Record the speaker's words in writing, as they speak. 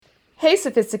Hey,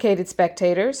 sophisticated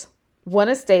spectators.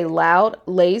 Want to stay loud,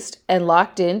 laced, and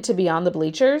locked in to Beyond the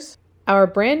Bleachers? Our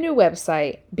brand new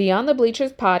website,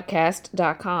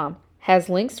 beyondthebleacherspodcast.com, has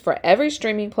links for every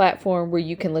streaming platform where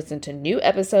you can listen to new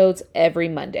episodes every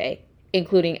Monday,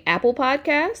 including Apple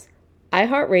Podcasts,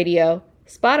 iHeartRadio,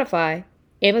 Spotify,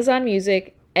 Amazon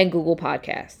Music, and Google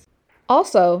Podcasts.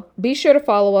 Also, be sure to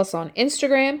follow us on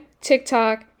Instagram,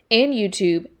 TikTok, and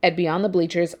YouTube at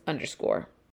BeyondTheBleachers_.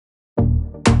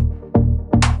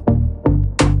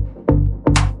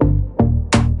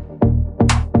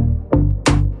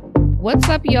 What's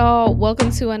up, y'all? Welcome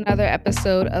to another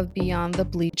episode of Beyond the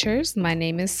Bleachers. My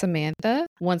name is Samantha.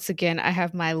 Once again, I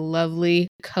have my lovely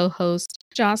co-host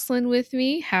Jocelyn with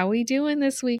me. How we doing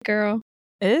this week, girl?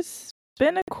 It's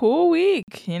been a cool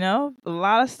week, a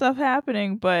lot of stuff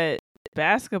happening, but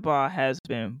basketball has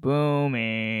been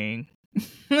booming.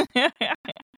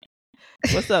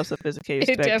 What's up, sophisticated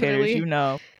spectators?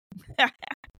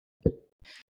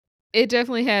 It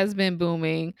definitely has been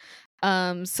booming.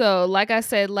 So like I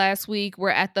said last week,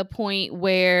 we're at the point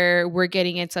where we're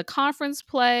getting into conference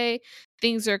play.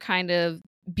 Things are kind of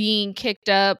being kicked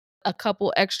up a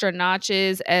couple extra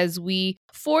notches as we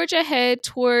forge ahead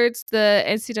towards the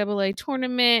NCAA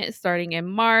tournament starting in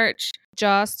March.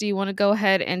 Joss, do you want to go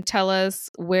ahead and tell us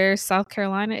where South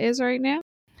Carolina is right now?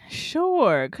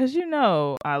 Sure, because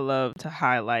I love to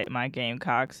highlight my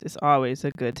Gamecocks. It's always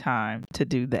a good time to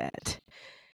do that.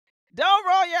 Don't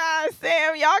roll your eyes,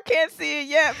 Sam. Y'all can't see it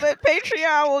yet, but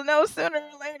Patreon will know sooner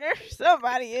or later.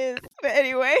 Somebody is. But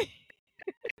anyway,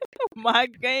 my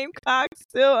Gamecocks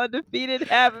still undefeated,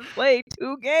 haven't played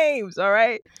 2 games, all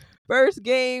right? First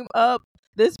game up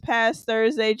this past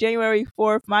Thursday, January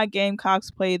 4th, my Gamecocks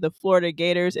played the Florida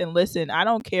Gators. And listen, I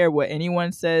don't care what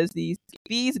anyone says.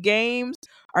 These games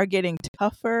are getting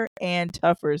tougher and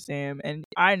tougher, Sam. And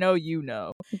I know you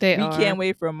know. We can't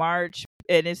wait for March.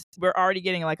 And we're already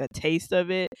getting like a taste of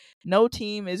it. No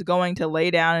team is going to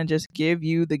lay down and just give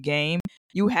you the game.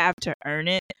 You have to earn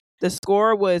it. The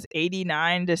score was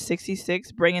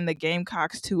 89-66, bringing the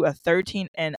Gamecocks to a 13-0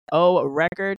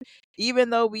 record. Even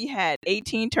though we had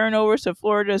 18 turnovers to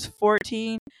Florida's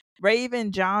 14,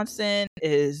 Raven Johnson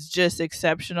is just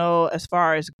exceptional as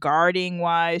far as guarding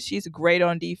wise. She's great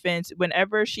on defense.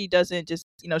 Whenever she doesn't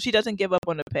she doesn't give up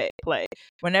on the play.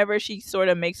 Whenever she sort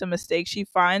of makes a mistake, she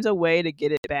finds a way to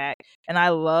get it back. And I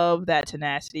love that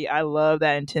tenacity. I love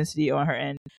that intensity on her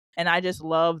end. And I just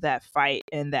love that fight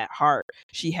and that heart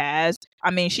she has. I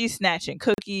mean, she's snatching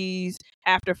cookies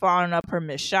after following up her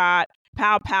missed shot.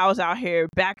 Pow's out here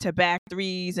back-to-back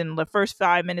threes in the first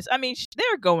 5 minutes. I mean,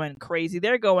 they're going crazy.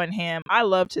 They're going ham. I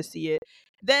love to see it.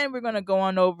 Then we're going to go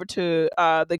on over to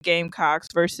the Gamecocks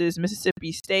versus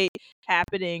Mississippi State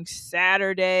happening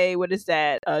Saturday. What is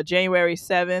that? January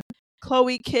 7th.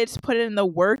 Chloe Kitts put in the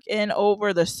work in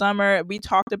over the summer. We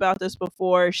talked about this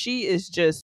before. She is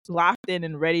just locked in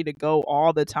and ready to go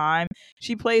all the time.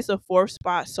 She plays the 4th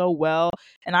spot so well,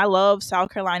 and I love South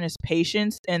Carolina's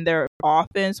patience in their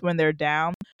offense when they're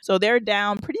down. So they're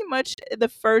down pretty much the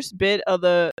first bit of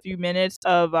the few minutes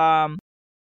of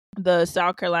the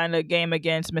South Carolina game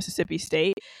against Mississippi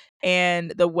State. And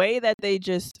the way that they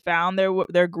just found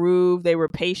their groove, they were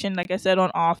patient, like I said, on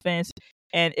offense.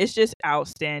 And it's just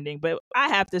outstanding. But I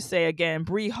have to say again,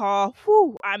 Bree Hall,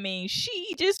 I mean,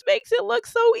 she just makes it look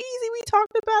so easy. We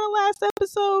talked about it last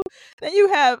episode. Then you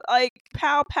have like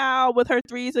Pow with her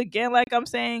threes again, like I'm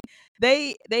saying.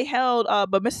 They held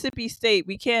but Mississippi State,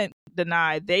 we can't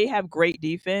deny, they have great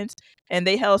defense, and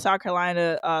they held South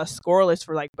Carolina scoreless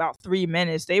for like about 3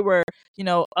 minutes. They were,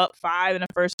 up 5 in the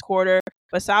first quarter.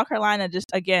 But South Carolina just,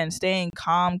 again, staying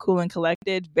calm, cool, and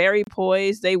collected, very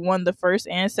poised. They won the first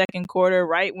and second quarter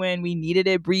right when we needed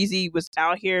it. Breezy was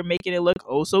out here making it look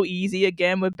oh so easy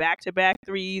again with back-to-back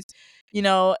threes,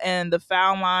 and the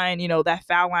foul line, that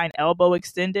foul line elbow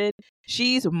extended.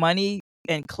 She's money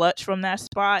and clutch from that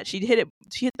spot. She hit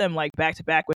them like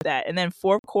back-to-back with that. And then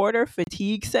fourth quarter,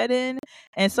 fatigue set in.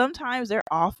 And sometimes their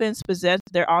offensive possessions,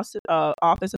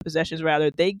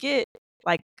 they get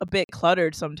like a bit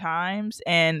cluttered sometimes,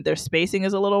 and their spacing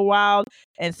is a little wild,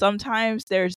 and sometimes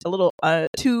there's a little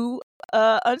too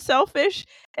unselfish,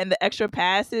 and the extra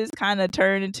passes kind of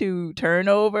turn into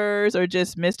turnovers or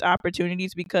just missed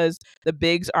opportunities because the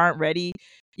bigs aren't ready.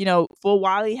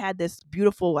 Fulwiley had this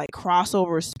beautiful like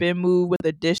crossover spin move with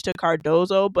a dish to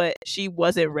Cardozo, but she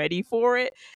wasn't ready for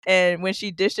it. And when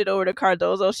she dished it over to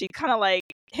Cardozo, she kind of like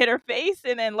hit her face,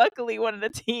 and then luckily one of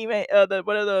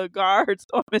the guards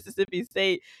on Mississippi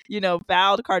State,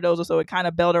 fouled Cardozo, so it kind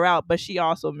of bailed her out. But she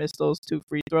also missed those 2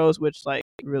 free throws, which like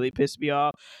really pissed me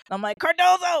off. I'm like,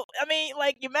 Cardozo, I mean,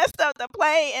 like, you messed up the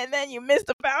play and then you missed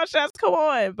the foul shots. Come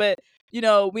on. But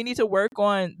we need to work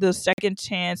on the second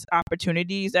chance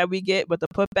opportunities that we get with the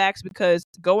putbacks, because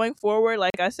going forward,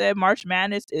 like I said, March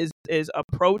Madness is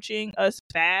approaching us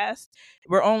fast.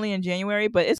 We're only in January,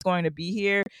 but it's going to be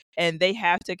here, and they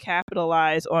have to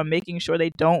capitalize on making sure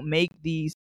they don't make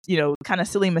these kind of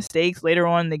silly mistakes later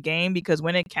on in the game, because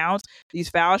when it counts, these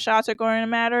foul shots are going to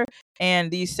matter,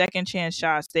 and these second chance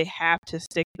shots, they have to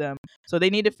stick them. So they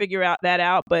need to figure that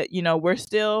out. But we're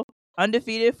still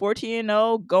undefeated,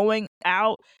 14-0 going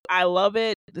out. I love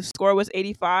it. The score was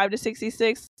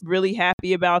 85-66. Really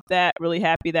happy about that. Really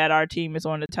happy that our team is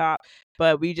on the top.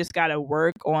 But we just got to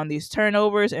work on these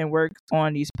turnovers and work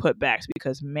on these putbacks,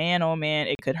 because man, oh man,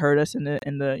 it could hurt us in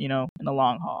the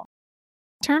long haul.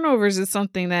 Turnovers is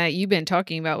something that you've been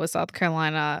talking about with South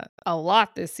Carolina a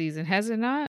lot this season, has it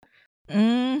not?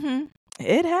 Mm-hmm.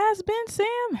 It has been,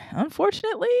 Sam.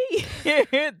 Unfortunately,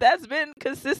 that's been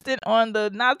consistent on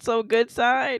the not so good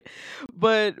side,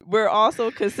 but we're also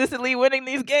consistently winning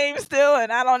these games still,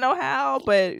 and I don't know how.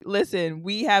 But listen,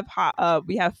 we have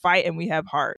fight and we have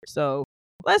heart. So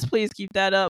let's please keep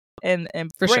that up and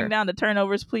For bring sure. down the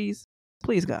turnovers, please,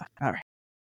 God. All right.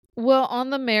 Well,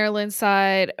 on the Maryland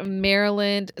side,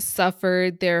 Maryland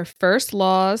suffered their first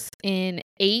loss in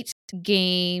 8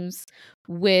 games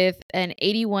with an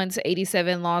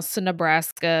 81-87 loss to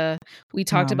Nebraska. We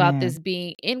talked about this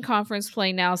being in conference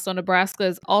play now. So Nebraska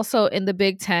is also in the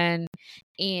Big Ten,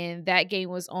 and that game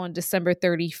was on December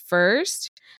 31st.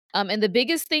 And the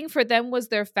biggest thing for them was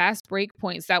their fast break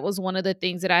points. That was one of the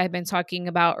things that I had been talking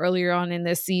about earlier on in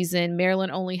this season.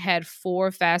 Maryland only had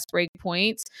 4 fast break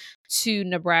points to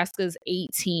Nebraska's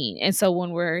 18. And so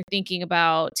when we're thinking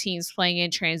about teams playing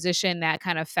in transition, that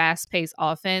kind of fast-paced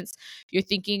offense, you're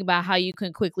thinking about how you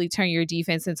can quickly turn your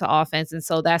defense into offense. And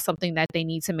so that's something that they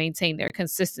need to maintain their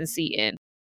consistency in.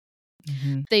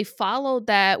 Mm-hmm. They followed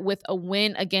that with a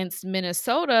win against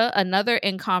Minnesota, another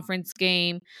in-conference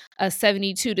game,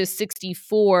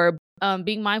 72-64.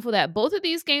 Being mindful that both of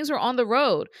these games were on the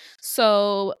road.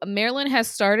 So Maryland has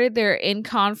started their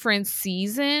in-conference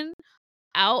season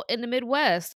out in the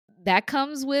Midwest. That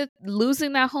comes with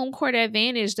losing that home court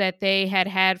advantage that they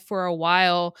had for a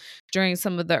while during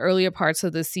some of the earlier parts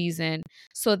of the season.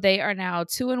 So they are now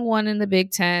 2-1 in the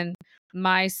Big Ten.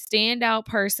 My standout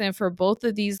person for both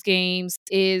of these games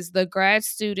is the grad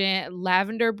student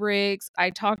Lavender Briggs.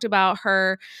 I talked about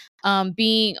her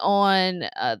being on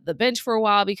the bench for a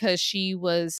while because she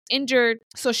was injured.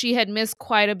 So she had missed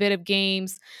quite a bit of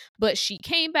games, but she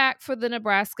came back for the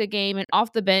Nebraska game, and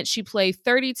off the bench, she played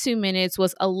 32 minutes,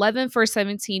 was 11 for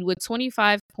 17 with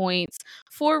 25 points,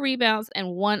 4 rebounds,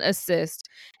 and 1 assist.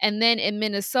 And then in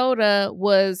Minnesota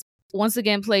was once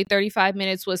again played 35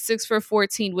 minutes, was 6 for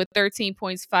 14 with 13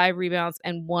 points, 5 rebounds,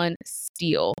 and 1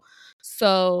 steal.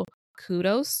 So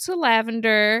kudos to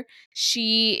Lavender.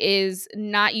 She is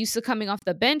not used to coming off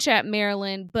the bench at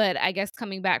Maryland, but I guess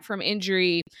coming back from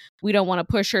injury, we don't want to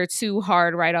push her too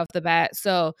hard right off the bat.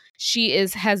 So she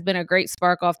has been a great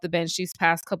spark off the bench these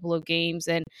past couple of games,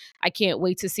 and I can't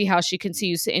wait to see how she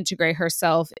continues to integrate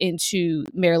herself into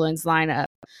Maryland's lineup.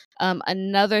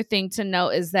 Another thing to note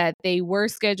is that they were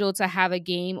scheduled to have a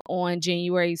game on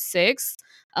January 6th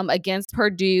against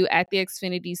Purdue at the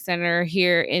Xfinity Center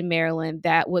here in Maryland.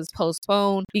 That was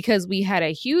postponed because we had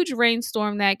a huge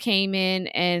rainstorm that came in,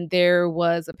 and there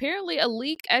was apparently a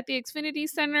leak at the Xfinity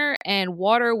Center, and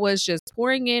water was just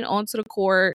pouring in onto the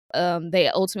court. They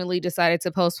ultimately decided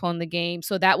to postpone the game.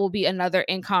 So that will be another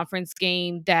in-conference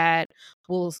game that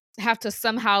will have to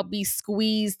somehow be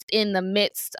squeezed in the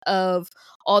midst of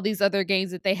all these other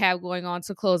games that they have going on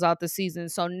to close out the season.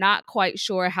 So not quite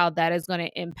sure how that is going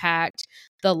to impact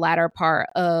the latter part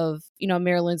of,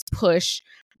 Maryland's push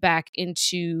back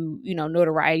into,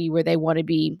 notoriety where they want to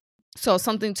be. So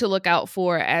something to look out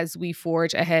for as we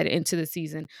forge ahead into the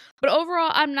season. But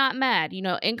overall, I'm not mad.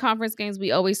 In conference games,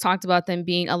 we always talked about them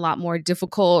being a lot more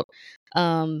difficult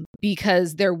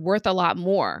because they're worth a lot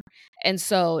more. And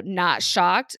so not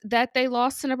shocked that they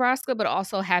lost to Nebraska, but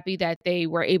also happy that they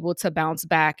were able to bounce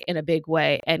back in a big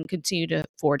way and continue to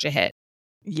forge ahead.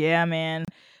 Yeah, man.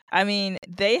 I mean,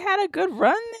 they had a good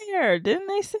run there, didn't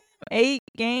they? 8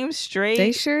 games straight.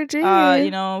 They sure did.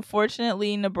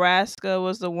 Fortunately, Nebraska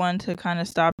was the one to kind of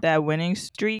stop that winning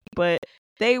streak, but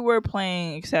they were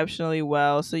playing exceptionally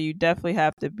well. So you definitely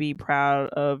have to be proud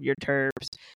of your Terps,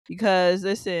 because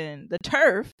listen, the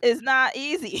turf is not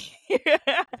easy.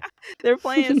 They're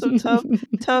playing some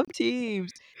tough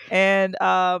teams. And,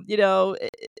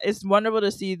 it's wonderful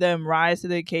to see them rise to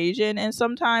the occasion. And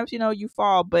sometimes, you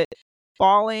fall, but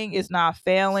falling, it's not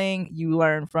failing. You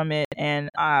learn from it,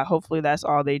 and hopefully that's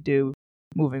all they do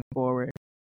moving forward.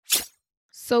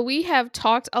 So we have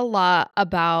talked a lot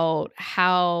about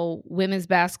how women's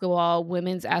basketball,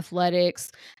 women's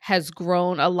athletics has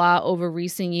grown a lot over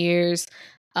recent years.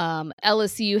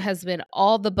 LSU has been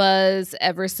all the buzz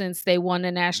ever since they won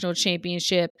the national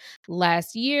championship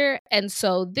last year. And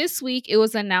so this week it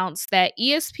was announced that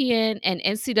ESPN and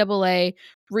NCAA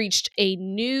reached a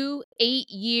new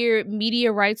 8-year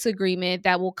media rights agreement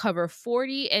that will cover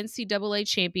 40 NCAA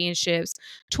championships,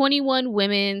 21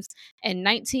 women's and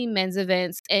 19 men's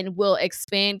events, and will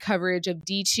expand coverage of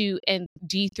D2 and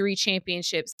D3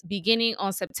 championships beginning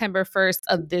on September 1st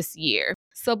of this year.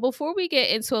 So before we get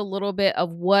into a little bit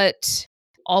of what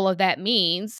all of that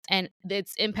means and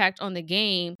its impact on the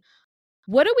game,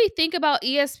 what do we think about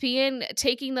ESPN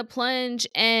taking the plunge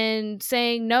and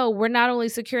saying, no, we're not only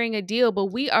securing a deal, but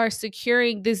we are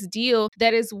securing this deal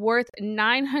that is worth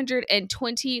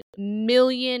 $920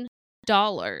 million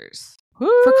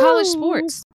for college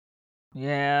sports?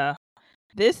 Yeah.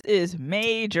 This is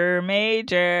major,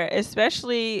 major.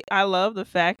 Especially, I love the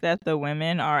fact that the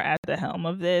women are at the helm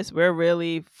of this. We're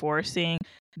really forcing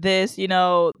this,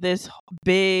 this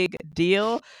big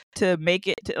deal to make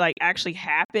it to like actually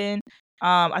happen.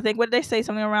 I think, what did they say?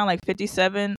 Something around like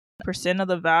 57% of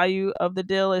the value of the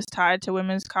deal is tied to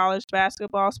women's college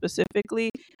basketball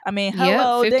specifically. I mean, Yep,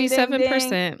 hello, ding, ding, ding.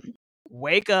 57%.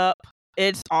 Wake up.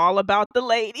 It's all about the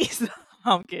ladies.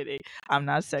 I'm kidding. I'm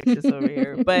not sexist over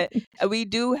here. But we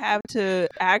do have to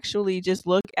actually just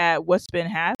look at what's been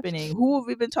happening. Who have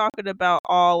we been talking about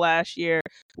all last year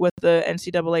with the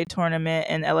NCAA tournament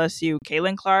and LSU?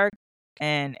 Caitlin Clark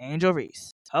and Angel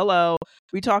Reese. Hello.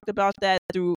 We talked about that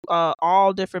through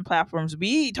all different platforms.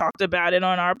 We talked about it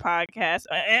on our podcast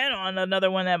and on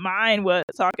another one that mine was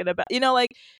talking about.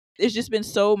 There's just been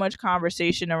so much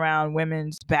conversation around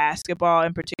women's basketball,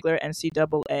 in particular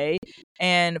NCAA,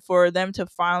 and for them to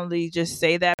finally just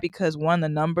say that, because one, the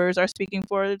numbers are speaking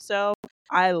for itself.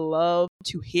 I love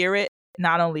to hear it,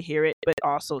 not only hear it, but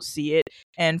also see it,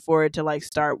 and for it to like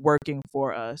start working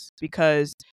for us,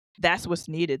 because that's what's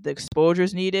needed. The exposure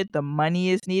is needed, the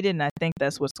money is needed, and I think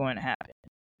that's what's going to happen.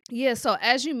 Yeah, so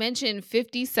as you mentioned,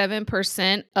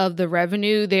 57% of the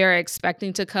revenue they are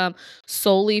expecting to come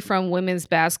solely from women's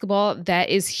basketball. That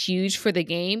is huge for the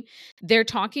game. They're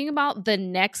talking about the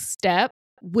next step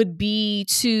would be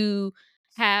to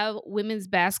have women's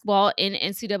basketball in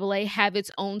NCAA have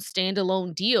its own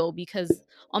standalone deal, because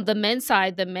on the men's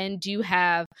side, the men do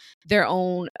have their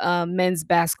own men's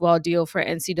basketball deal for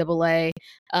NCAA.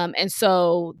 And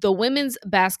so the women's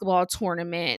basketball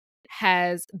tournament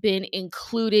has been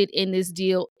included in this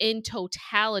deal in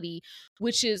totality,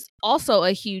 which is also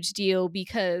a huge deal,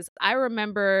 because I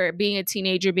remember being a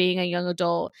teenager, being a young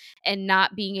adult, and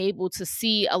not being able to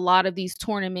see a lot of these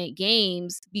tournament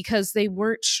games because they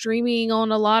weren't streaming on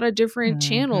a lot of different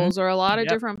channels or a lot of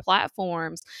different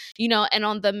platforms, and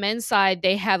on the men's side,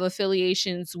 they have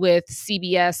affiliations with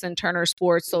CBS and Turner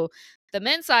Sports. So the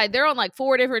men's side, they're on like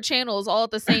 4 different channels all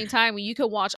at the same time, where you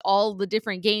can watch all the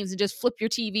different games and just flip your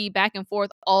TV back and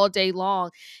forth all day long.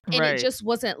 And it just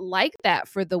wasn't like that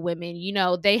for the women.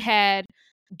 They had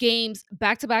games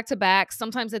back to back to back,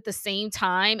 sometimes at the same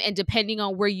time, and depending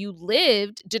on where you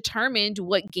lived, determined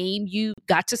what game you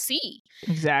got to see.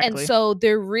 Exactly. And so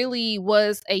there really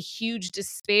was a huge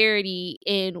disparity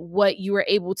in what you were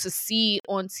able to see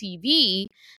on TV.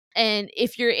 And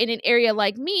if you're in an area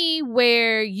like me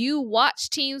where you watch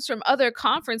teams from other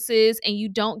conferences and you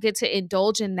don't get to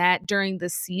indulge in that during the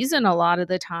season a lot of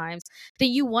the times, then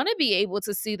you want to be able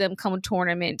to see them come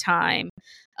tournament time.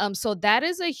 So that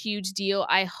is a huge deal.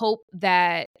 I hope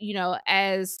that,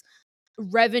 as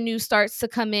revenue starts to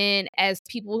come in, as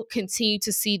people continue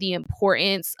to see the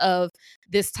importance of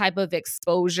this type of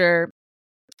exposure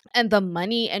and the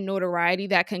money and notoriety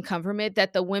that can come from it,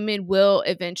 that the women will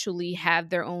eventually have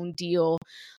their own deal,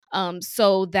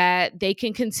 so that they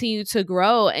can continue to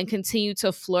grow and continue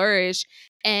to flourish.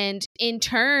 And in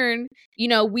turn,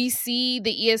 we see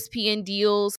the ESPN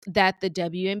deals that the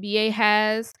WNBA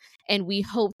has, and we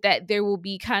hope that there will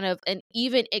be kind of an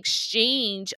even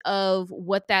exchange of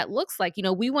what that looks like.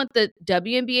 We want the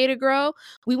WNBA to grow.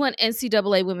 We want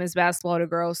NCAA women's basketball to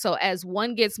grow. So as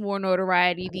one gets more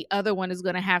notoriety, the other one is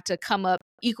going to have to come up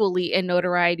equally in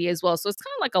notoriety as well. So it's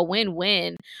kind of like a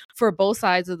win-win for both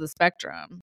sides of the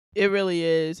spectrum. It really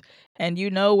is. And you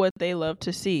know what they love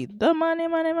to see? The money,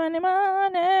 money, money,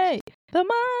 money. The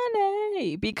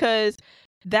money. Because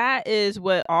that is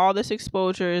what all this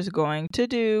exposure is going to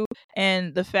do.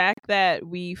 And the fact that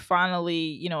we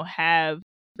finally, have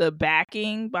the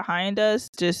backing behind us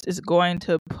just is going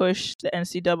to push the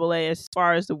NCAA as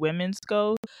far as the women's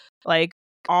go, like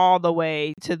all the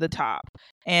way to the top.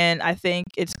 And I think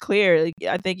it's clear. Like,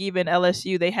 I think even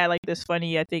LSU, they had like this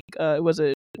funny. I think was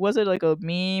it like a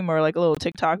meme or like a little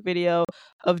TikTok video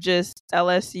of just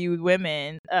LSU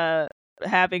women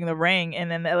having the ring,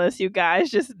 and then the LSU guys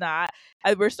just not.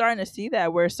 We're starting to see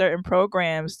that where certain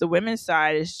programs, the women's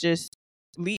side is just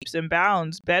leaps and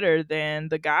bounds better than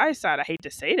the guys side. I hate to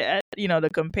say that, to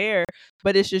compare,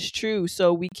 but it's just true.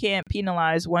 So we can't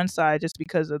penalize one side just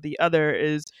because of the other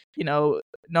is,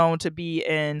 known to be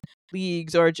in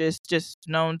leagues or just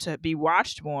known to be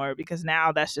watched more, because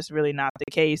now that's just really not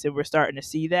the case, and we're starting to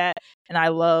see that. And I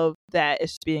love that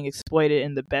it's being exploited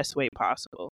in the best way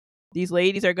possible. These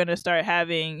ladies are going to start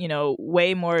having,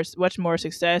 much more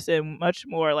success and much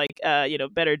more like,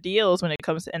 better deals when it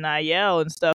comes to NIL and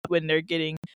stuff, when they're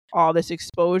getting all this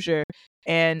exposure.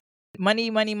 And money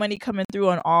coming through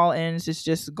on all ends is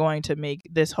just going to make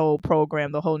this whole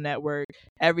program, the whole network,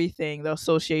 everything, the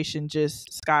association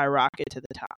just skyrocket to the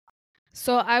top.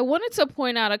 So I wanted to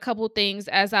point out a couple things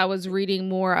as I was reading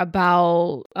more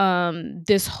about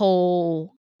this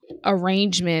whole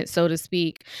arrangement, so to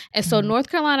speak. And so North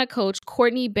Carolina coach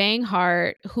Courtney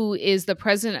Banghart, who is the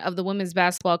president of the Women's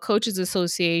Basketball Coaches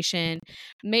Association,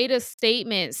 made a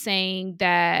statement saying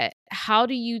that how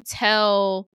do you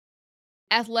tell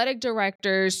athletic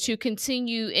directors to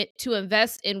continue to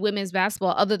invest in women's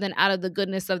basketball other than out of the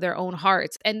goodness of their own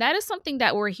hearts? And that is something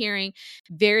that we're hearing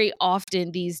very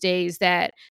often these days,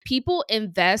 that people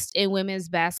invest in women's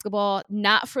basketball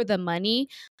not for the money,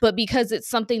 but because it's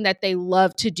something that they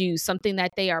love to do, something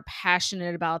that they are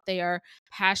passionate about. They are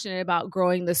passionate about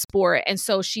growing the sport. And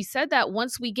so she said that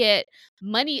once we get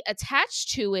money attached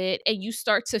to it and you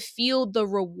start to feel the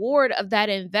reward of that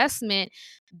investment,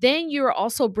 then you're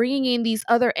also bringing in these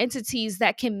other entities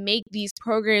that can make these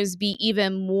programs be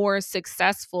even more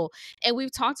successful. And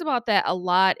we've talked about that a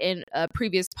lot in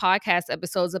previous podcast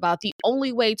episodes about the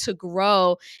only way to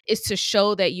grow is to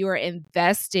show that you're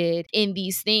invested in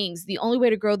these things. The only way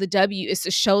to grow the W is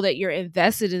to show that you're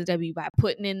invested in the W by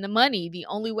putting in the money. The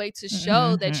only way to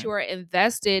show that you are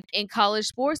invested in college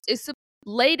sports is to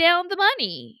lay down the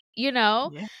money, Yeah.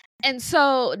 And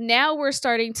so now we're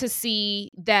starting to see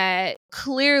that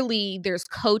clearly there's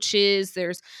coaches,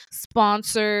 there's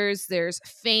sponsors, there's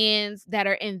fans that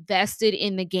are invested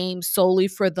in the game solely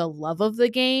for the love of the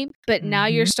game. But now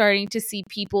you're starting to see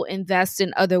people invest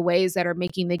in other ways that are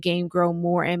making the game grow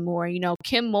more and more.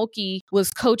 Kim Mulkey was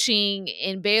coaching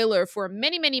in Baylor for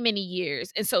many, many, many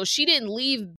years. And so she didn't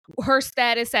leave her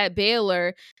status at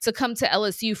Baylor to come to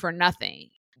LSU for nothing.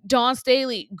 Dawn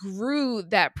Staley grew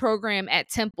that program at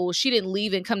Temple. She didn't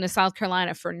leave and come to South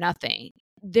Carolina for nothing.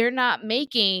 They're not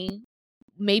making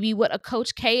maybe what a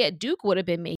Coach K at Duke would have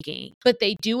been making, but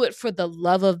they do it for the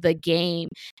love of the game,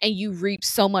 and you reap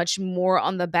so much more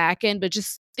on the back end. But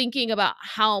just thinking about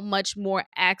how much more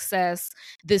access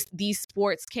these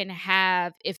sports can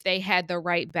have if they had the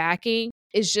right backing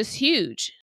is just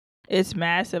huge. It's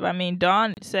massive. I mean,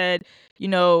 Dawn said,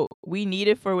 we need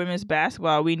it for women's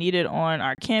basketball. We need it on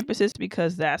our campuses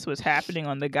because that's what's happening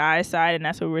on the guys' side. And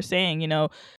that's what we're saying.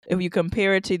 If you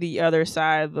compare it to the other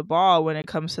side of the ball when it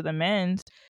comes to the men's,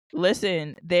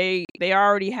 listen, they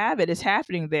already have it. It's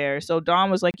happening there. So Dawn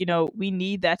was like, we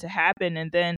need that to happen. And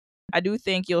then I do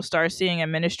think you'll start seeing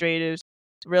administrators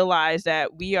realize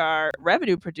that we are a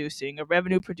revenue producing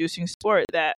sport,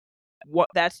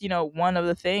 that's one of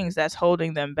the things that's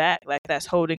holding them back, like that's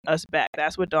holding us back.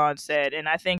 That's what Dawn said, and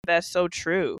I think that's so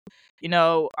true.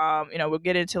 We'll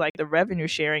get into like the revenue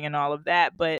sharing and all of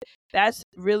that, but that's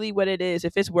really what it is.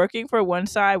 If it's working for one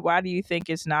side, why do you think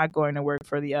it's not going to work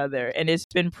for the other? And it's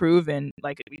been proven,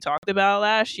 like we talked about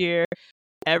last year,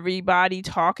 everybody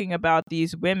talking about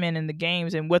these women in the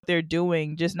games and what they're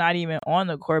doing, just not even on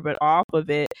the court but off of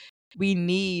it. We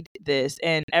need this,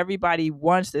 and everybody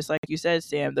wants this. Like you said,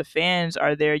 Sam, the fans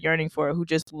are there yearning for it, who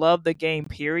just love the game,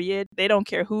 period. They don't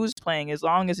care who's playing as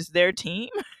long as it's their team.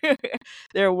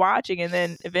 They're watching, and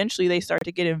then eventually they start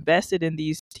to get invested in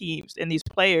these teams and these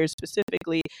players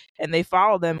specifically, and they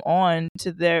follow them on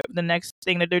to the next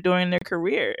thing that they're doing in their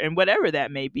career, and whatever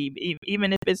that may be,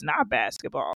 even if it's not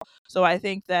basketball. So I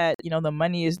think that the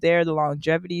money is there, the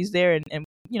longevity is there, and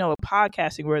a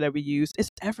podcasting word that we use is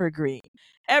evergreen.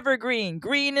 Evergreen,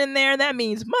 green in there, that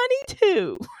means money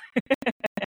too.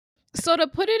 So to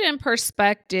put it in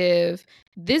perspective,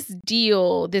 this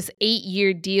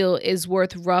 8-year deal is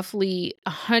worth roughly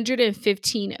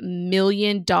 $115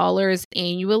 million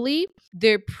annually.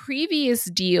 Their previous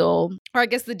deal, or I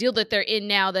guess the deal that they're in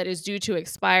now that is due to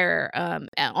expire on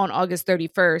August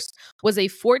 31st, was a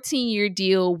 14-year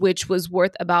deal, which was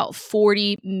worth about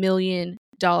 $40 million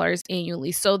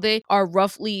annually. So they are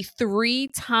roughly 3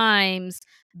 times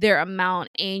their amount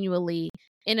annually.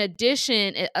 In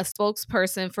addition, a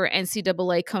spokesperson for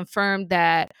NCAA confirmed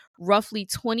that roughly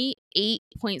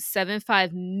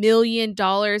 $28.75 million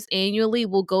annually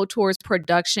will go towards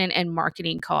production and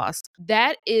marketing costs.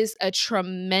 That is a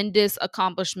tremendous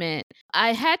accomplishment.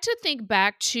 I had to think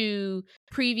back to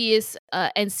previous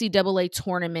NCAA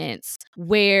tournaments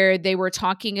where they were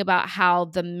talking about how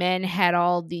the men had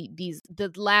all the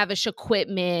lavish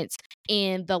equipment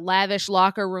and the lavish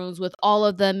locker rooms with all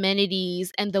of the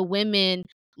amenities, and the women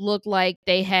looked like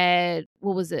they had,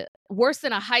 what was it, worse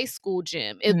than a high school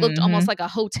gym. It looked almost like a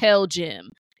hotel gym,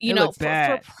 It looked for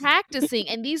bad. practicing.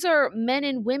 And these are men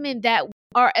and women that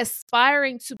are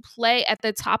aspiring to play at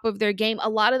the top of their game. A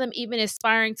lot of them even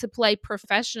aspiring to play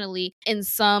professionally in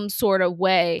some sort of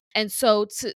way. And so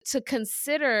to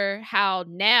consider how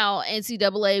now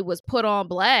NCAA was put on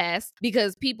blast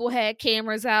because people had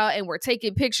cameras out and were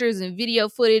taking pictures and video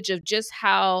footage of just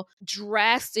how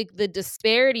drastic the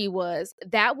disparity was,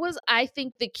 that was, I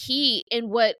think, the key in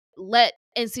what let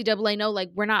NCAA know, like,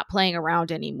 we're not playing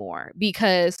around anymore,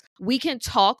 because we can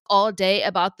talk all day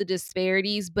about the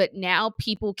disparities, but now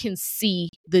people can see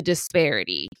the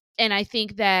disparity. And I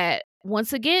think that,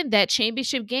 once again, that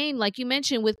championship game, like you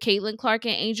mentioned with Caitlin Clark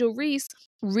and Angel Reese,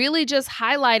 really just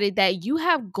highlighted that you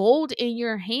have gold in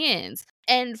your hands.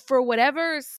 And for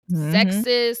whatever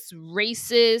sexist,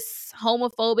 racist,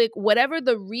 homophobic, whatever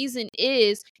the reason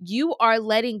is, you are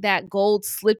letting that gold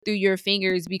slip through your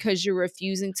fingers because you're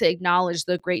refusing to acknowledge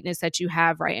the greatness that you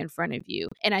have right in front of you.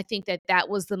 And I think that that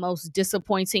was the most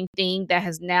disappointing thing that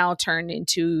has now turned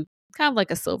into kind of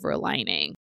like a silver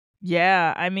lining.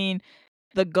 Yeah, I mean,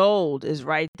 the gold is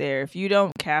right there. If you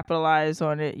don't capitalize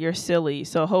on it, you're silly.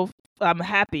 So I'm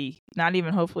happy, not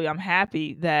even hopefully, I'm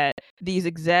happy that these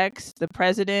execs, the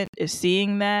president is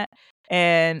seeing that.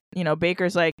 And,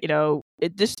 Baker's like,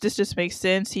 this just makes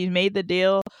sense. He's made the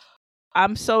deal.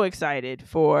 I'm so excited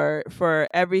for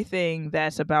everything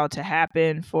that's about to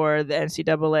happen for the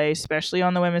NCAA, especially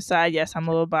on the women's side. Yes, I'm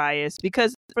a little biased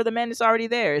because for the men, it's already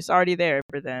there. It's already there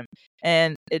for them.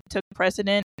 And it took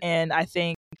precedent. And I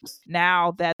think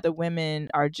now that the women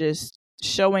are just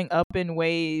showing up in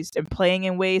ways and playing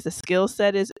in ways, the skill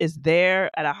set is there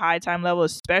at a high time level,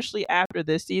 especially after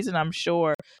this season. I'm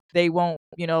sure they won't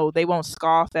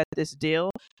scoff at this deal.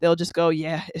 They'll just go,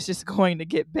 yeah, it's just going to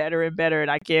get better and better.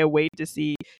 And I can't wait to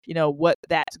see, what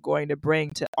that's going to bring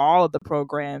to all of the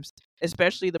programs,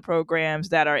 especially the programs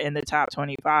that are in the top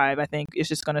 25. I think it's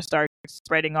just going to start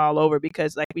spreading all over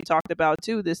because, like we talked about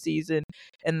too this season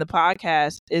in the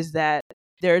podcast, is that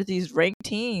there's these ranked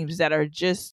teams that are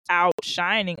just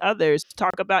outshining others.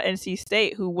 Talk about NC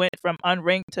State, who went from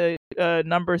unranked to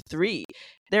number 3.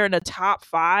 They're in the top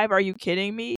 5. Are you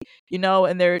kidding me?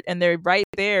 And they're right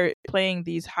there playing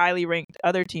these highly ranked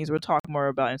other teams. We'll talk more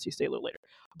about NC State a little later.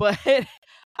 But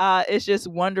it's just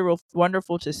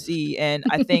wonderful to see. And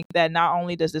I think that not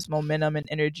only does this momentum and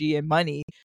energy and money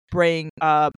bring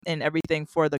and everything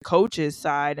for the coaches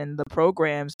side and the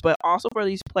programs, but also for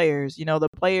these players. The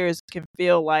players can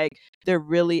feel like they're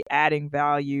really adding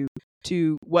value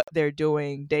to what they're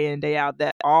doing day in, day out,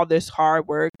 that all this hard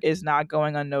work is not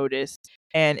going unnoticed.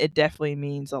 And it definitely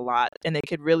means a lot. And they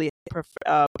could really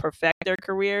perfect their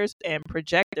careers and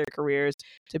project their careers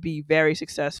to be very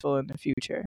successful in the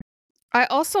future. I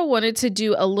also wanted to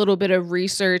do a little bit of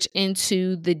research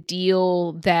into the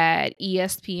deal that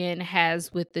ESPN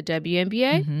has with the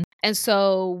WNBA. And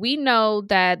so we know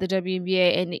that the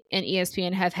WNBA and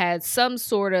ESPN have had some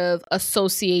sort of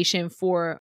association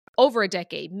for over a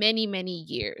decade, many, many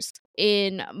years.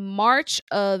 In March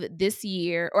of this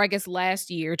year, or I guess last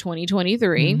year,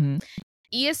 2023,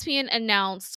 ESPN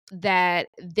announced that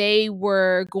they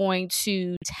were going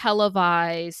to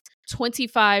televise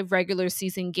 25 regular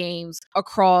season games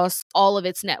across all of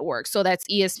its networks. So that's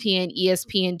ESPN,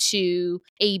 ESPN2,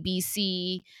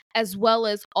 ABC, as well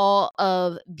as all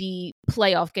of the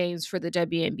playoff games for the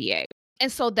WNBA.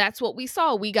 And so that's what we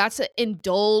saw. We got to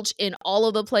indulge in all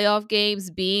of the playoff games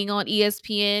being on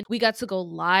ESPN. We got to go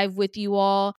live with you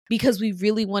all because we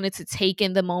really wanted to take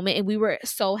in the moment. And we were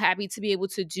so happy to be able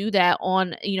to do that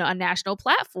on, a national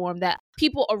platform that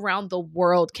people around the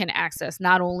world can access,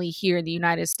 not only here in the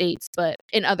United States, but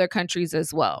in other countries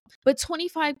as well. But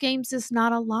 25 games is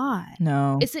not a lot.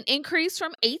 No. It's an increase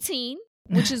from 18,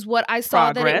 which is what I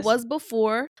saw that it Progress. was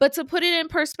before. But to put it in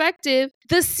perspective,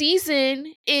 the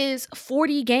season is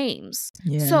 40 games.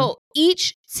 Yeah. So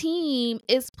each team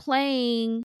is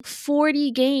playing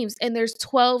 40 games and there's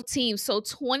 12 teams. So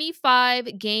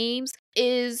 25 games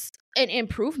is an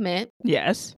improvement.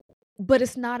 Yes. But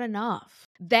it's not enough.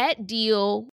 That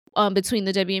deal between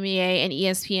the WNBA and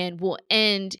ESPN will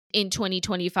end in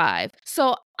 2025.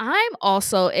 So I'm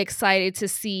also excited to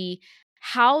see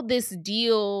how this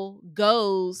deal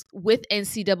goes with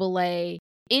NCAA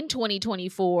in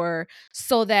 2024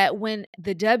 so that when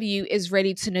the W is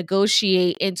ready to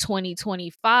negotiate in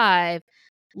 2025,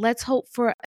 let's hope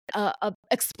for a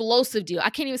explosive deal. I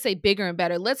can't even say bigger and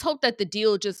better. Let's hope that the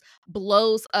deal just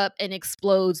blows up and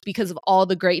explodes because of all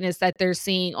the greatness that they're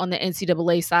seeing on the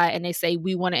NCAA side. And they say,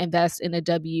 we want to invest in the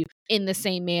W in the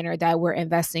same manner that we're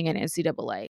investing in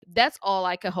NCAA. That's all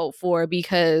I could hope for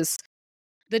because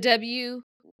the W,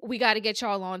 we got to get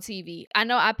y'all on TV. I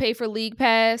know I pay for League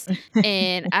Pass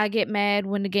and I get mad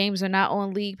when the games are not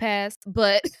on League Pass,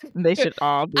 but they should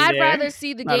all be I'd there. rather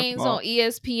see the games on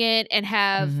ESPN and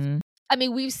have, I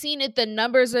mean, we've seen it. The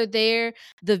numbers are there.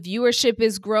 The viewership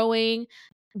is growing.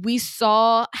 We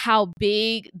saw how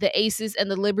big the Aces and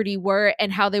the Liberty were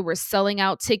and how they were selling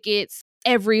out tickets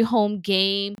every home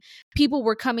game. People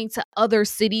were coming to other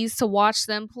cities to watch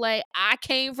them play. I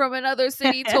came from another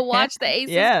city to watch the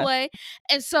Aces play.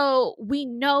 And so we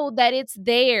know that it's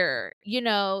there.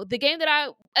 The game that I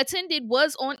attended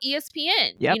was on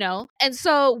ESPN, and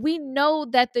so we know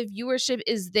that the viewership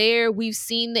is there. We've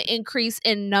seen the increase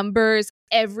in numbers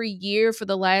every year for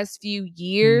the last few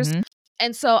years.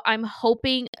 And so I'm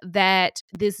hoping that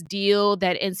this deal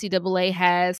that NCAA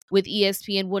has with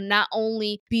ESPN will not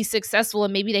only be successful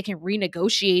and maybe they can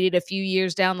renegotiate it a few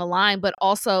years down the line, but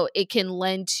also it can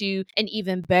lend to an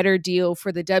even better deal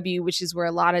for the W, which is where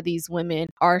a lot of these women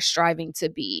are striving to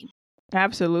be.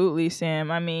 Absolutely, Sam.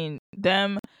 I mean,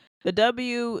 the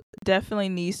W definitely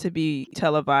needs to be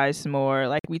televised more.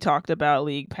 Like we talked about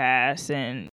League Pass,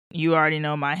 and you already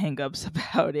know my hangups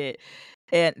about it.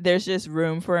 And there's just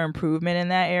room for improvement in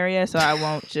that area. So I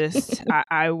won't just,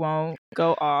 I won't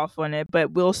go off on it,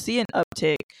 but we'll see an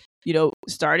uptick,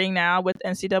 starting now with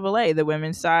NCAA, the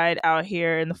women's side out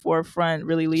here in the forefront,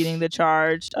 really leading the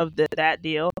charge of that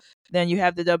deal. Then you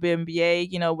have the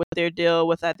WNBA, with their deal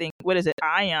with, I think, what is it,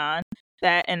 Ion,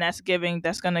 that's going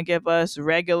to give us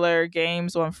regular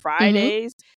games on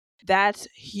Fridays. That's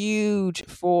huge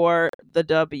for the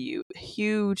W,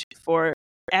 huge for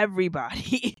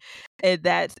everybody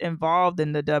that's involved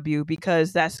in the W,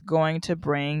 because that's going to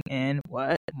bring in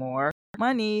more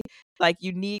money. Like,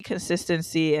 you need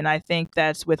consistency, and I think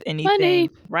that's with anything,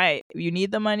 right? You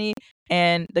need the money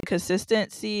and the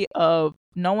consistency of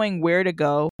knowing where to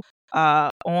go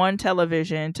on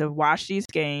television to watch these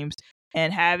games,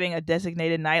 and having a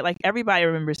designated night. Like, everybody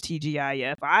remembers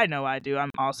TGIF. I know I do.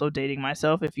 I'm also dating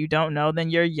myself. If you don't know, then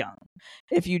you're young.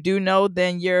 If you do know,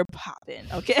 then you're popping,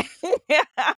 okay?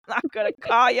 I'm not going to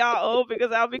call y'all old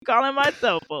because I'll be calling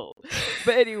myself old.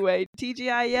 But anyway,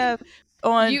 TGIF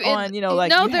they're in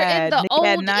the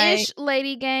old-ish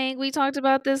lady gang. We talked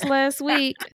about this last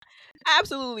week.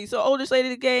 Absolutely. So oldest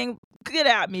lady gang, get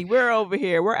at me. We're over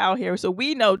here. We're out here. So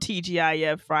we know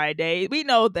TGIF Friday. We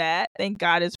know that. Thank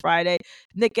God it's Friday.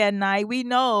 Nick at Night. We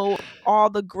know all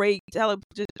the great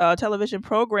television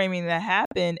programming that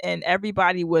happened, and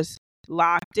everybody was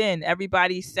locked in.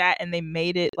 Everybody sat and they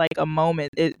made it like a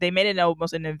moment. They made it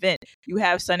almost an event. You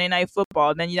have Sunday Night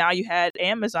Football. Then now you had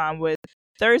Amazon with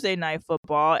Thursday Night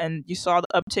Football, and you saw the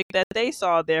uptick that they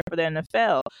saw there for the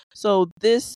NFL. So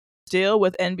this deal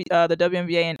with the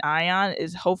WNBA and Ion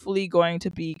is hopefully going to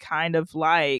be kind of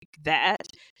like that,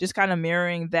 just kind of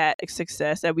mirroring that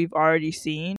success that we've already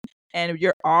seen. And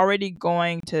you're already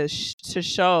going to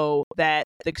show that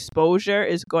the exposure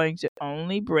is going to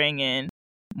only bring in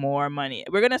more money.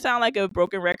 We're going to sound like a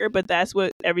broken record, but that's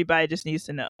what everybody just needs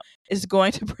to know. It's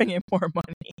going to bring in more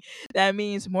money. That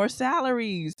means more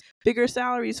salaries, bigger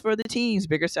salaries for the teams,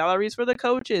 bigger salaries for the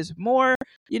coaches, more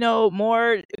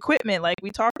equipment. Like we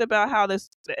talked about how the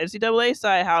NCAA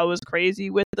side, how it was crazy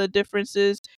with the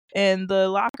differences in the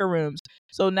locker rooms.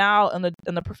 So now on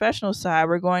the professional side,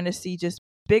 we're going to see just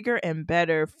bigger and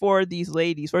better for these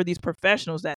ladies, for these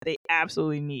professionals that they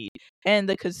absolutely need, and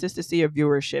the consistency of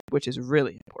viewership, which is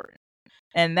really important.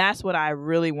 And that's what I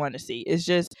really want to see. Is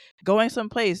just going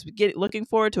someplace, looking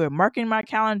forward to it, marking my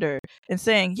calendar and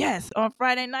saying, yes, on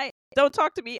Friday night, don't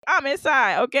talk to me. I'm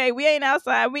inside. Okay. We ain't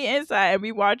outside. We inside and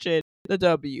we watching the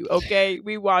W. Okay.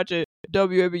 We watching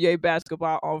WNBA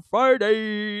basketball on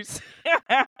Fridays.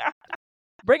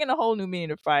 Bringing a whole new meaning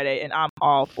to Friday, and I'm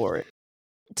all for it.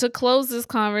 To close this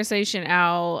conversation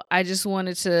out, I just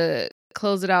wanted to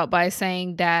close it out by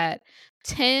saying that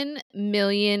 10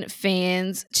 million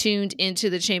fans tuned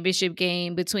into the championship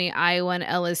game between Iowa and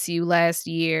LSU last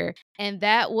year, and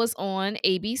that was on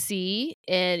ABC,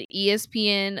 an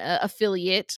ESPN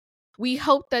affiliate. We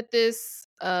hope that this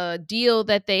deal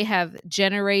that they have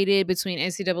generated between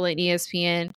NCAA and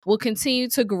ESPN will continue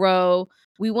to grow.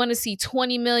 We want to see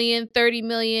 20 million, 30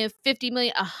 million, 50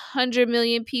 million, 100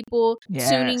 million people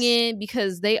tuning in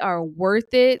because they are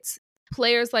worth it.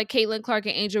 Players like Caitlin Clark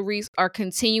and Angel Reese are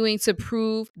continuing to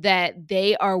prove that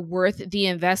they are worth the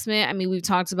investment. I mean, we've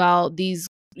talked about these,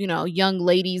 young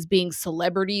ladies being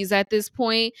celebrities at this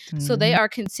point. So they are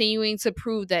continuing to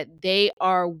prove that they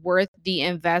are worth the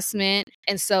investment.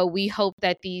 And so we hope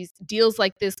that these deals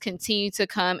like this continue to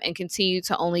come and continue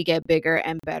to only get bigger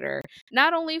and better,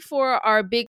 not only for our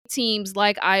big teams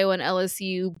like Iowa and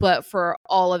LSU, but for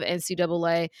all of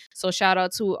NCAA. So shout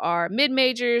out to our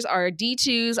mid-majors, our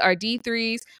D2s, our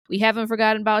D3s. We haven't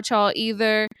forgotten about y'all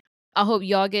either. I hope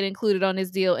y'all get included on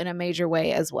this deal in a major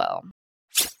way as well.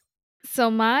 So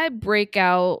my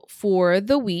breakout for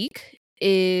the week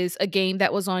is a game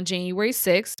that was on January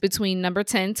 6th between number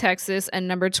 10 Texas and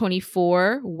number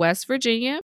 24 West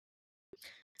Virginia.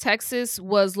 Texas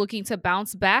was looking to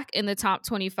bounce back in the top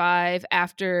 25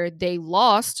 after they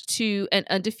lost to an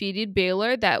undefeated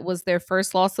Baylor. That was their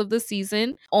first loss of the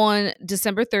season on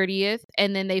December 30th.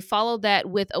 And then they followed that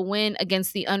with a win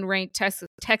against the unranked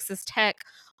Texas Tech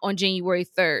on January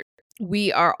 3rd.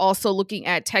 We are also looking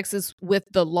at Texas with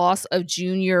the loss of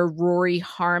junior Rory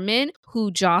Harmon, who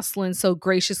Jocelyn so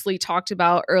graciously talked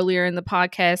about earlier in the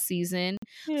podcast season,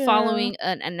 following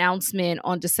an announcement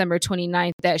on December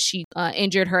 29th that she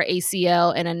injured her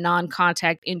ACL in a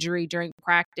non-contact injury during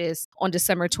practice on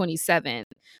December 27th.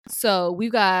 So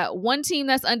we've got one team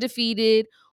that's undefeated,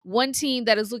 one team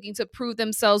that is looking to prove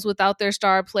themselves without their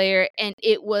star player, and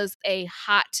it was a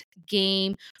hot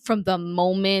game from the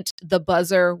moment the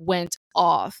buzzer went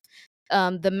off.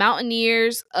 The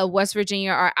Mountaineers of West Virginia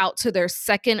are out to their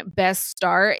second best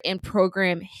start in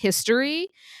program history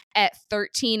at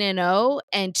 13-0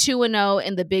 and 2-0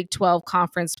 in the Big 12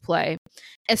 conference play.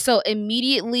 And so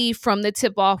immediately from the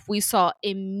tip-off, we saw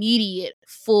immediate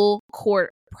full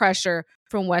court pressure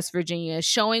from West Virginia,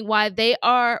 showing why they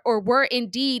are or were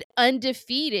indeed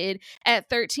undefeated at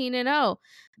 13-0.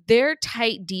 Their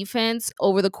tight defense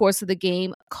over the course of the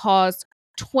game caused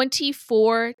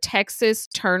 24 Texas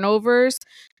turnovers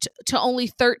to only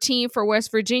 13 for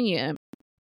West Virginia.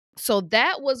 So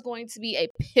that was going to be a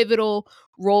pivotal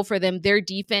role for them. Their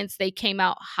defense, they came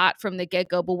out hot from the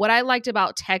get-go. But what I liked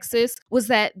about Texas was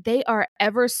that they are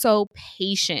ever so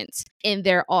patient in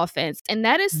their offense. And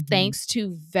that is thanks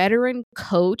to veteran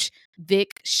coach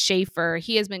Vic Schaefer.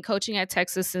 He has been coaching at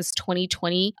Texas since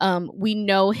 2020. We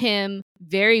know him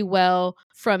very well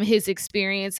from his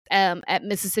experience at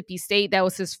Mississippi State. That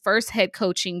was his first head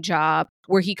coaching job,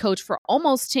 where he coached for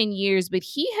almost 10 years, but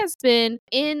he has been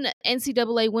in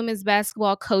NCAA women's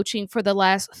basketball coaching for the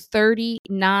last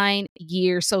 39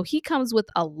 years. So he comes with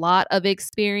a lot of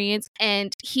experience,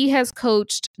 and he has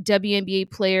coached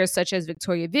WNBA players such as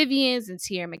Victoria Vivians and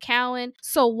Tierra McCowan.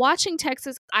 So watching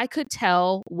Texas, I could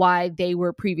tell why they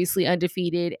were previously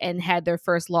undefeated and had their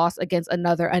first loss against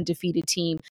another undefeated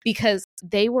team, because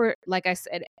they were, like I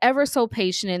said, ever so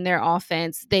patient in their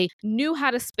offense. They knew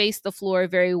how to space the floor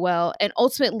very well. And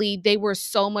ultimately, they were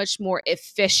so much more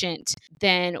efficient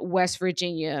than West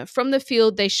Virginia. From the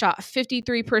field, they shot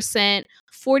 53%,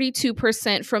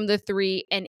 42% from the three,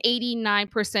 and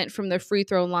 89% from the free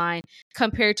throw line,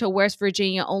 compared to West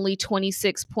Virginia only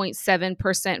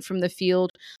 26.7% from the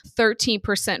field,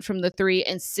 13% from the three,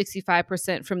 and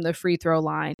 65% from the free throw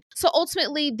line. So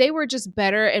ultimately, they were just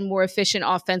better and more efficient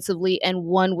offensively and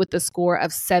won with the score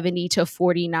of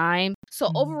 70-49.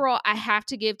 So overall, I have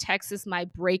to give Texas my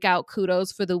breakout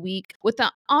kudos for the week, with an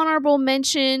honorable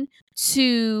mention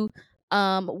to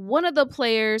one of the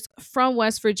players from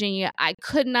West Virginia. I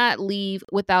could not leave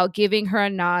without giving her a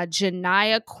nod.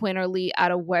 Janiah Quinterly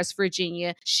out of West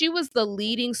Virginia. She was the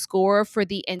leading scorer for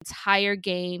the entire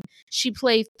game. She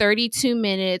played 32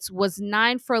 minutes, was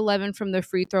 9 for 11 from the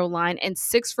free throw line, and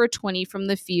 6 for 20 from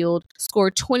the field,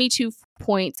 scored 22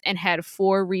 points, and had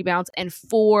 4 rebounds and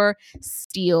 4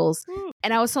 steals.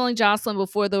 And I was telling Jocelyn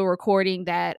before the recording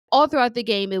that all throughout the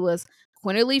game, it was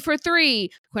Quinterly for 3.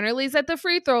 Quinterly's at the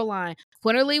free throw line.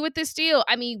 Quinterly with the steal.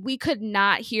 I mean, we could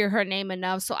not hear her name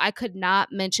enough, so I could not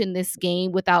mention this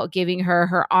game without giving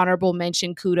her honorable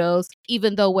mention kudos.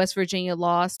 Even though West Virginia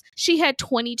lost, she had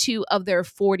 22 of their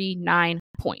 49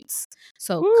 points.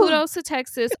 So kudos to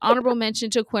Texas, honorable mention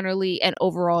to Quinterly, and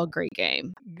overall great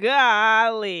game.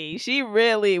 Golly, she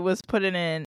really was putting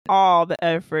in all the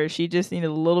effort. She just needed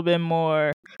a little bit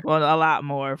more, well, a lot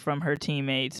more from her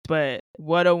teammates. But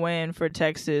what a win for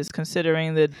Texas,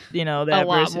 considering the the a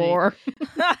adversity. Lot more.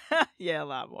 Yeah, a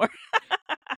lot more.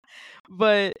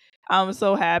 But I'm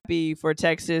so happy for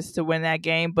Texas to win that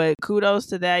game. But kudos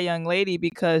to that young lady,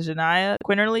 because Janiyah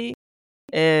Quinterly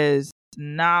is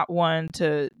not one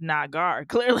to not guard,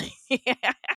 clearly.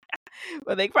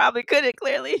 Well, they probably couldn't,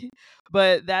 clearly.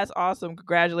 But that's awesome.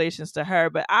 Congratulations to her.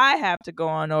 But I have to go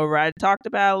on over. I talked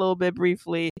about it a little bit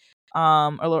briefly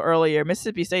a little earlier.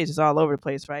 Mississippi State is all over the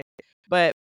place, right?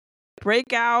 But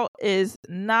breakout is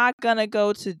not going to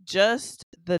go to just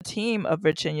the team of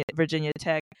Virginia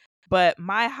Tech. But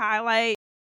my highlight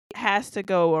has to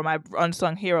go, or my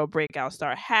unsung hero breakout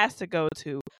star has to go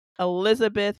to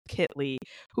Elizabeth Kitley,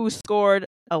 who scored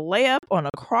a layup on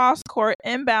a cross-court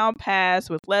inbound pass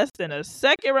with less than a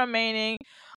second remaining,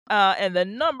 and the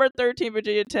number 13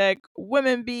 Virginia Tech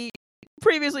women beat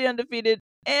previously undefeated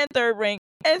and third-ranked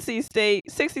NC State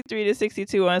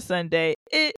 63-62 on Sunday.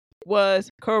 It was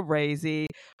crazy.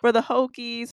 For the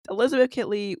Hokies, Elizabeth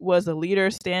Kitley was the leader,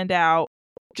 standout,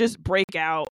 just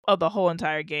breakout of the whole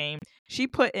entire game. She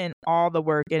put in all the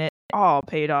work, and it all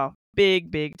paid off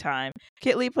big time.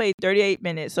 Kitley played 38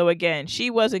 minutes, so again, she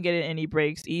wasn't getting any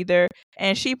breaks either,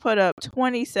 and she put up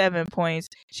 27 points.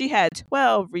 She had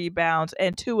 12 rebounds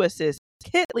and 2 assists.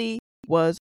 Kitley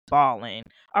was balling.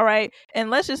 All right, and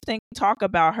let's just talk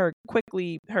about her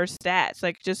quickly, her stats,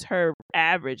 like just her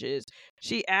averages.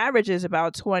 She averages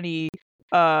about 20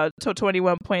 to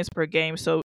 21 points per game,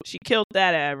 so she killed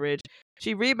that average.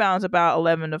 She rebounds about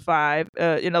 11 to 5,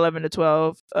 11 to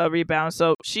 12 rebounds.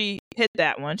 So she hit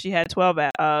that one. She had 12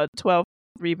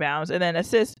 rebounds, and then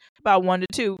assists about 1 to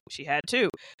 2. She had 2.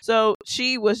 So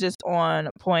she was just on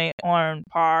point, on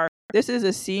par. This is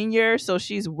a senior, so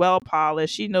she's well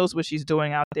polished. She knows what she's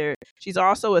doing out there. She's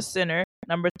also a center,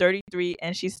 number 33,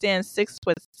 and she stands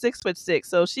 6'6".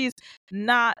 So she's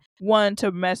not one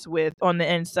to mess with on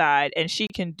the inside, and she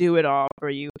can do it all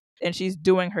for you. And she's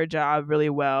doing her job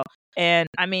really well. And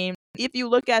I mean, if you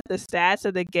look at the stats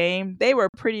of the game, they were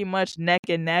pretty much neck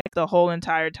and neck the whole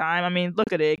entire time. I mean,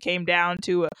 look at it. It came down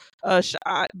to a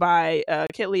shot by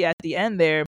Kitley at the end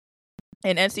there.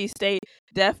 And NC State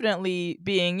definitely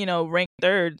being, ranked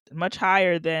third, much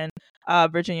higher than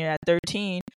Virginia at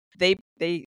 13. They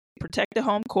protect the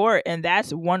home court, and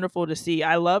that's wonderful to see.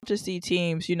 I love to see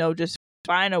teams, just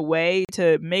find a way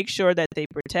to make sure that they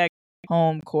protect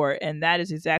home court, and that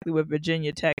is exactly what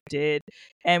Virginia Tech did.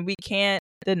 And we can't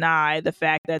deny the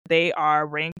fact that they are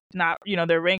ranked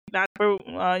they're ranked not for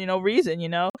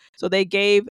reason. So they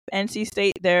gave NC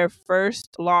State their first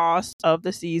loss of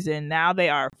the season. Now they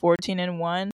are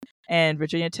 14-1, and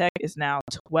Virginia Tech is now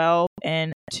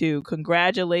 12-2.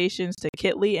 Congratulations to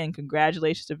Kitley, and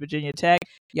congratulations to Virginia Tech.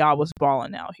 Y'all was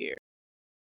balling out here.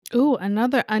 Ooh,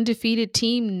 another undefeated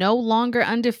team no longer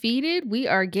undefeated. We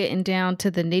are getting down to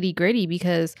the nitty gritty,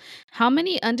 because how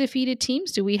many undefeated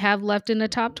teams do we have left in the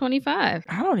top 25?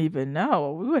 I don't even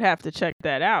know. We would have to check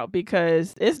that out,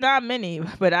 because it's not many,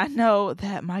 but I know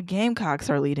that my Gamecocks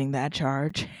are leading that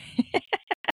charge.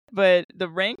 But the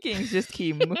rankings just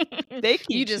keep they keep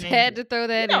You just changing. had to throw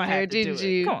that in there, didn't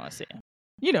you? Come on, Sam.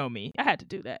 You know me. I had to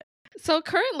do that. So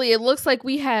currently it looks like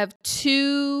we have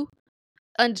 2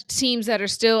 teams that are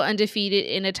still undefeated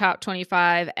in the top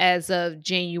 25 as of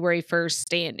January 1st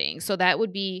standing. So that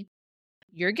would be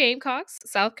your Gamecocks,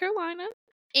 South Carolina,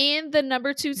 and the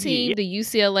number 2 team, the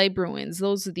UCLA Bruins.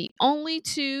 Those are the only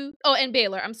 2. Oh, and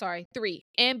Baylor. I'm sorry, 3.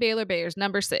 And Baylor Bears,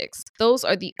 number 6. Those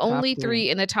are the only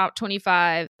 3 in the top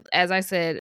 25, as I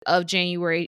said, of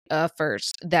January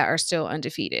 1st that are still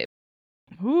undefeated.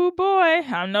 Oh boy,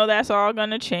 I know that's all going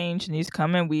to change in these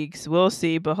coming weeks. We'll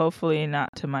see, but hopefully not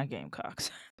to my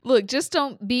Gamecocks. Look, just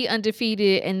don't be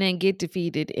undefeated and then get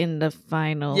defeated in the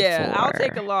final 4. I'll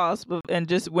take a loss and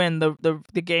just win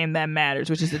the game that matters,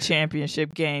 which is the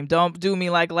championship game. Don't do me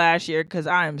like last year, because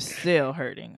I am still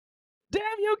hurting. Damn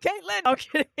you, Caitlin. I'm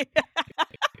kidding.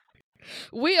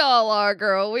 We all are,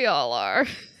 girl. We all are.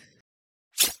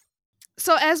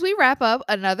 So as we wrap up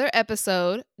another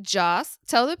episode, Joss,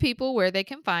 tell the people where they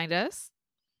can find us.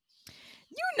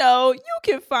 You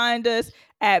can find us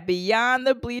at Beyond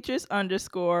the Bleachers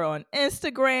 _ on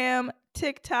Instagram,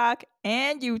 TikTok,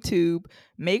 and YouTube.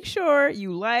 Make sure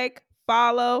you like,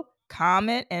 follow,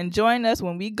 comment, and join us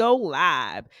when we go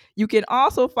live. You can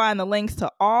also find the links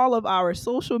to all of our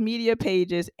social media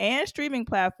pages and streaming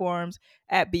platforms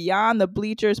at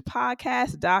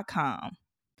beyondthebleacherspodcast.com.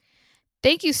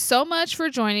 Thank you so much for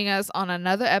joining us on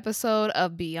another episode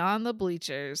of Beyond the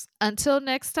Bleachers. Until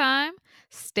next time,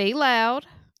 stay loud,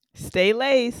 stay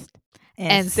laced,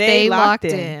 and stay locked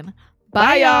in.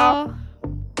 Bye, y'all.